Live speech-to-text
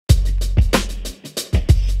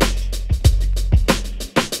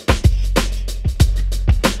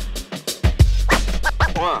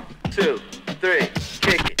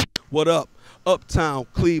What up? Uptown,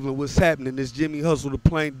 Cleveland, what's happening? It's Jimmy Hustle, the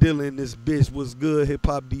plain dealer in this bitch. What's good,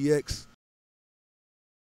 HipHopDx?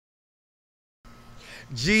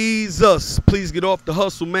 Jesus, please get off the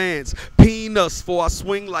hustle, mans. Peanuts, for I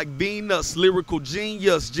swing like Venus. Lyrical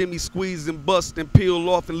genius, Jimmy squeeze and bust and peel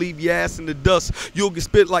off and leave your ass in the dust. You'll get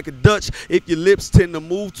spit like a Dutch if your lips tend to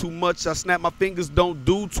move too much. I snap my fingers, don't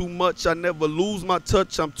do too much. I never lose my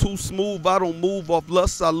touch, I'm too smooth. I don't move off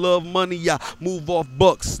lust, I love money, I move off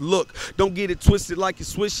bucks. Look, don't get it twisted like your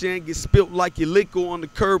swisher and get spilt like your liquor on the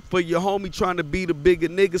curb for your homie trying to be the bigger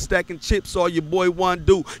nigga. Stacking chips, all your boy want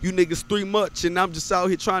do. You niggas three much and I'm just out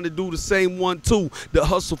here trying to do the same one too. The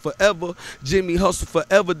hustle forever, Jimmy hustle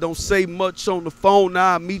forever. Don't say much on the phone,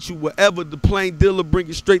 I'll meet you wherever. The plain dealer bring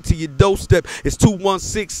it straight to your doorstep. It's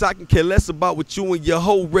 216, I can care less about what you and your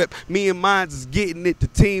whole rep. Me and mines is getting it, the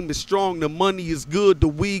team is strong, the money is good, the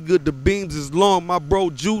weed good, the beams is long. My bro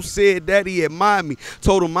Juice said that he admired me.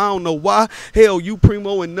 Told him I don't know why. Hell, you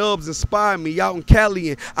Primo and Nubs inspired me. Out in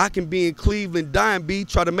Cali and I can be in Cleveland, dying B.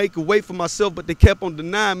 Try to make a way for myself, but they kept on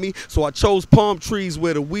denying me. So I chose palm trees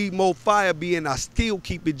where the weed more fire be, and I still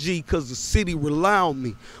keep it G cause the city rely on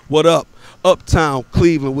me. What up? Uptown,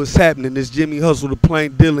 Cleveland, what's happening? It's Jimmy Hustle, the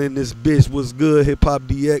plain dealer in this bitch. What's good,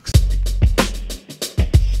 HipHopDx?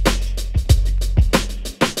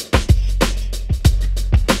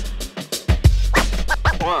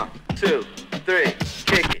 One, two, three.